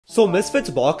So Misfits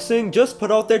Boxing just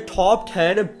put out their top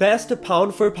 10 best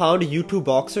pound for pound YouTube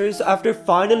boxers after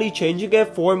finally changing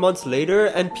it 4 months later,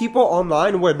 and people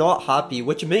online were not happy,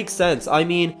 which makes sense. I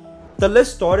mean, the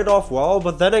list started off well,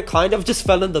 but then it kind of just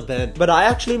fell in the bin. But I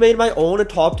actually made my own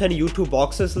top 10 YouTube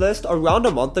boxers list around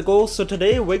a month ago, so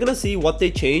today we're gonna see what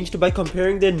they changed by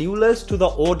comparing their new list to the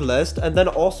old list, and then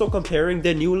also comparing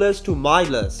their new list to my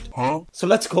list. So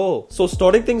let's go. So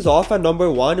starting things off at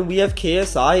number 1, we have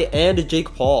KSI and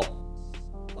Jake Paul.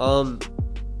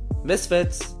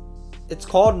 Misfits, it's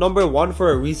called number 1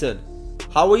 for a reason.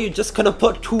 How are you just gonna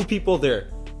put 2 people there?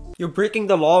 You're breaking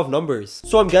the law of numbers.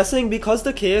 So I'm guessing because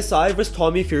the KSI vs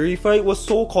Tommy Fury fight was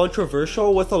so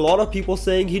controversial, with a lot of people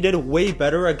saying he did way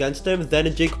better against him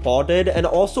than Jake Paul did, and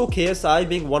also KSI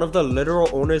being one of the literal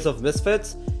owners of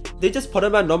Misfits, they just put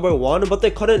him at number 1, but they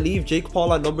couldn't leave Jake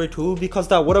Paul at number 2 because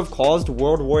that would have caused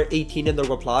World War 18 in the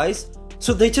replies.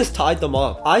 So they just tied them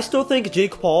up. I still think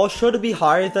Jake Paul should be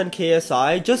higher than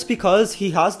KSI just because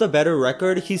he has the better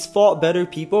record, he's fought better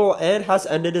people, and has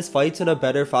ended his fights in a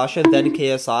better fashion than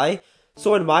KSI.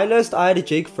 So in my list, I had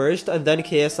Jake first and then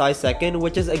KSI second,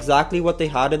 which is exactly what they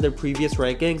had in their previous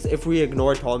rankings if we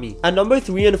ignore Tommy. At number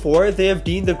 3 and 4, they have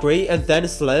Dean the Great and then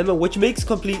Slim, which makes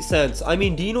complete sense. I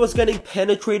mean, Dean was getting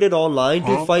penetrated online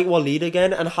to fight Waleed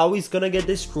again, and how he's gonna get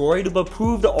destroyed, but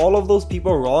proved all of those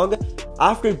people wrong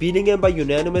after beating him by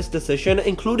unanimous decision,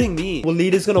 including me.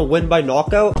 Waleed is gonna win by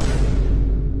knockout.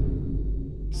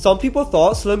 Some people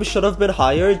thought Slim should have been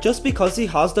higher just because he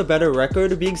has the better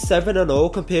record, being 7-0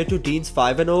 compared to Dean's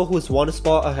 5-0, who's 1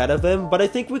 spot ahead of him, but I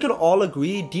think we can all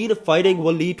agree Dean fighting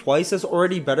Waleed twice is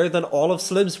already better than all of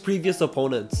Slim's previous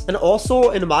opponents. And also,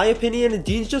 in my opinion,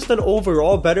 Dean's just an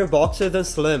overall better boxer than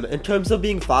Slim, in terms of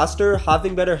being faster,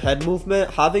 having better head movement,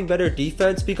 having better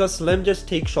defense because Slim just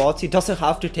takes shots he doesn't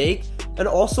have to take, and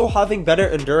also having better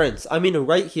endurance. I mean,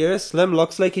 right here, Slim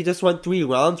looks like he just went 3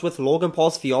 rounds with Logan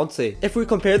Paul's fiance. If we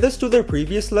compare this to their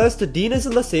previous list, Dean is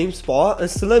in the same spot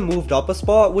and Slim moved up a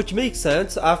spot, which makes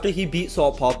sense after he beat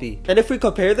Salt Poppy. And if we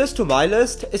compare this to my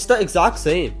list, it's the exact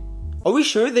same. Are we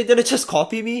sure they didn't just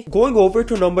copy me? Going over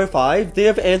to number 5, they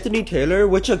have Anthony Taylor,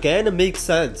 which again makes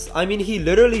sense. I mean, he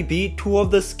literally beat 2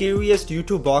 of the scariest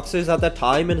YouTube boxers at the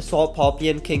time in Salt Poppy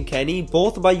and King Kenny,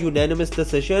 both by unanimous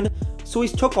decision, so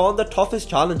he's took on the toughest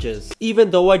challenges.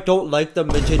 Even though I don't like the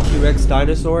midget T-Rex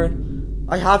dinosaur,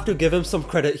 I have to give him some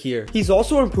credit here. He's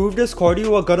also improved his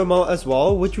cardio a good amount as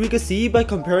well, which we could see by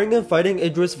comparing him fighting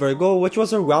Idris Virgo, which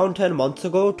was around 10 months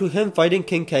ago, to him fighting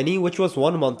King Kenny, which was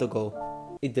 1 month ago.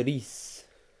 Idris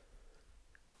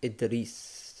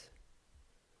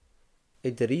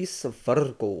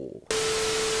Virgo.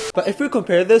 But if we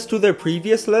compare this to their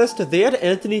previous list, they had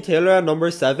Anthony Taylor at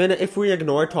number 7 if we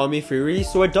ignore Tommy Fury,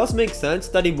 so it does make sense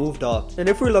that he moved up. And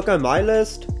if we look at my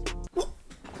list, what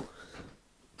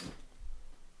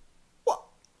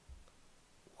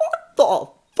the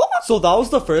fuck? So that was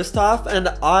the first half, and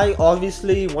I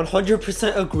obviously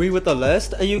 100% agree with the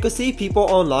list, and you can see people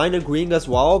online agreeing as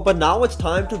well. But now it's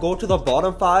time to go to the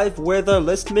bottom 5, where the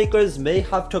list makers may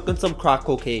have taken some crack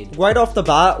cocaine. Right off the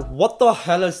bat, what the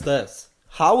hell is this?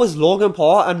 How is Logan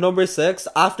Paul at number 6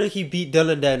 after he beat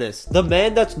Dylan Dennis? The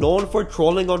man that's known for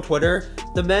trolling on Twitter,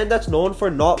 the man that's known for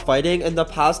not fighting in the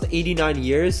past 89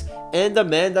 years, and the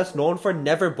man that's known for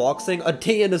never boxing a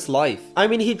day in his life. I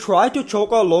mean, he tried to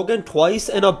choke out Logan twice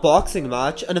in a boxing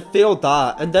match and failed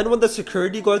that, and then when the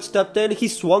security guard stepped in, he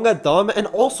swung at them and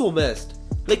also missed.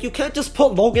 Like, you can't just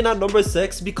put Logan at number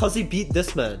 6 because he beat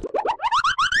this man.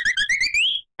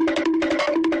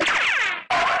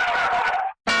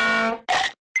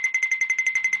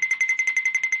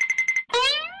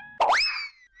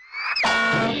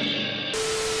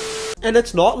 And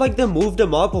it's not like they moved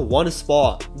him up 1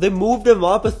 spot. They moved him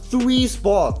up 3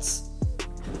 spots.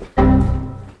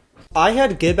 I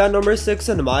had Gib at number 6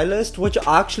 in my list, which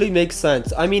actually makes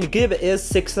sense. I mean, Gib is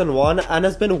 6-1 and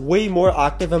has been way more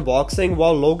active in boxing,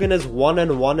 while Logan is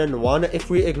 1-1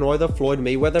 if we ignore the Floyd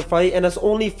Mayweather fight, and has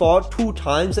only fought 2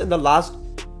 times in the last...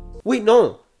 Wait,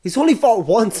 no. He's only fought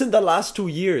once in the last 2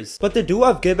 years. But they do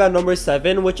have Gib at number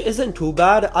 7, which isn't too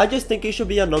bad. I just think he should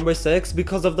be at number 6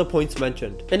 because of the points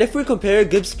mentioned. And if we compare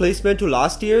Gib's placement to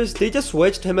last year's, they just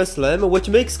switched him as Slim, which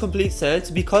makes complete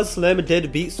sense because Slim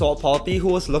did beat Salt Poppy, who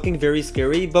was looking very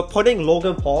scary, but putting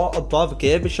Logan Paul above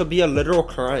Gib should be a literal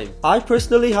crime. I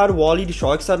personally had Waleed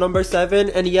Sharks at number 7,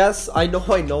 and yes, I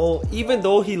know, even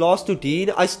though he lost to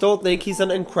Dean, I still think he's an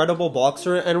incredible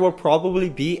boxer and will probably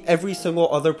beat every single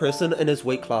other person in his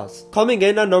weight class. Coming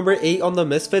in at number 8 on the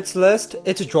Misfits list,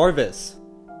 it's Jarvis.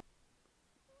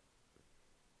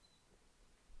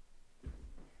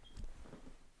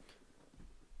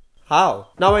 How?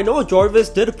 Now I know Jarvis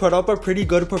did put up a pretty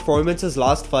good performance his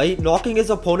last fight, knocking his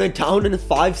opponent down in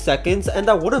 5 seconds, and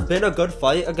that would have been a good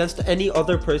fight against any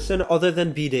other person other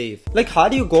than B-Dave. Like, how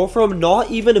do you go from not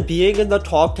even being in the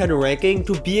top 10 ranking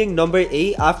to being number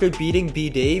 8 after beating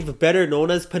B-Dave, better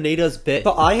known as Pineda's Bit?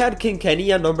 But I had King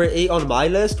Kenny at number 8 on my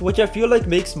list, which I feel like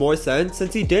makes more sense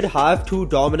since he did have 2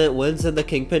 dominant wins in the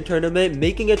Kingpin tournament,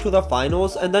 making it to the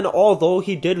finals, and then although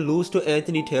he did lose to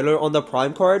Anthony Taylor on the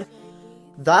Prime card,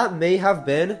 that may have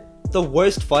been the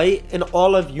worst fight in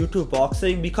all of YouTube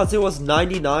boxing because it was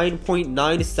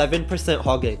 99.97%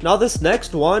 hugging. Now this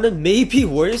next one may be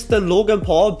worse than Logan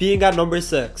Paul being at number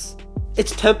 6.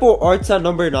 It's Tempo Arts at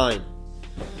number 9.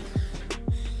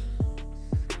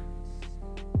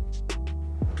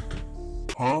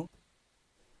 Huh?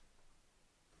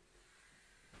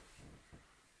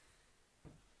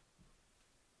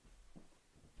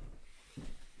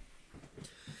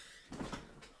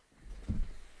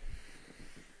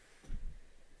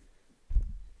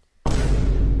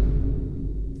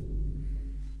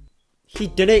 He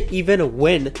didn't even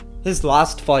win his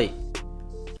last fight.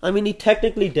 I mean, he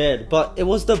technically did, but it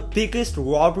was the biggest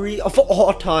robbery of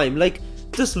all time. Like,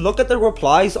 just look at the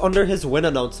replies under his win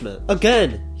announcement.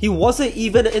 Again, he wasn't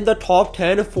even in the top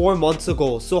 10 4 months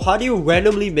ago, so how do you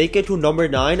randomly make it to number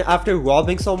 9 after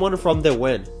robbing someone from their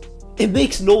win? It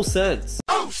makes no sense.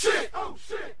 Oh shit! Oh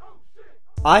shit!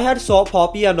 I had Salt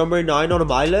Poppy at number 9 on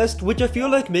my list, which I feel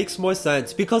like makes more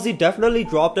sense because he definitely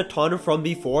dropped a ton from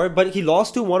before, but he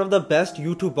lost to one of the best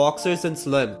YouTube boxers in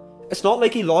Slim. It's not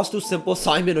like he lost to Simple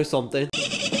Simon or something.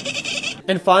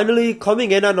 And finally,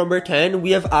 coming in at number 10, we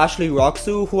have Ashley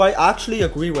Roxu, who I actually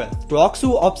agree with.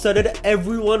 Roxu upsetted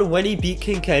everyone when he beat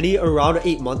King Kenny around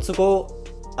 8 months ago.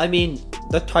 I mean,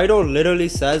 the title literally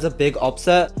says a big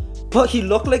upset. But he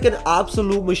looked like an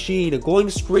absolute machine, going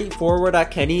straight forward at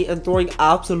Kenny and throwing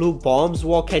absolute bombs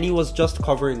while Kenny was just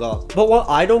covering up. But what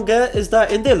I don't get is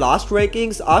that in their last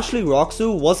rankings, Ashley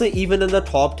Roxu wasn't even in the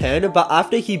top 10, but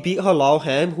after he beat Halal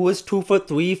Ham, who is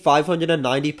 2'3",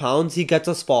 590 pounds, he gets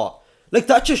a spot. Like,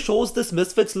 that just shows this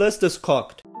Misfits list is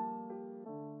cooked.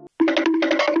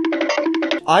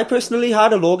 I personally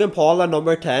had a Logan Paul at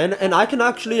number 10, and I can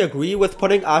actually agree with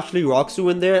putting Ashley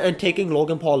Roxu in there and taking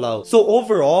Logan Paul out. So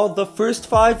overall, the first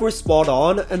 5 were spot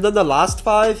on, and then the last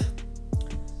 5,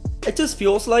 it just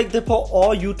feels like they put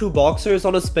all YouTube boxers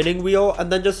on a spinning wheel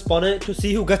and then just spun it to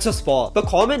see who gets a spot. But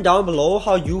comment down below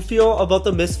how you feel about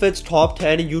the Misfits top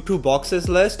 10 YouTube boxers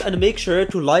list, and make sure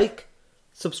to like,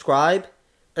 subscribe,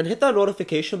 and hit that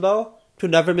notification bell to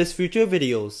never miss future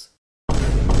videos.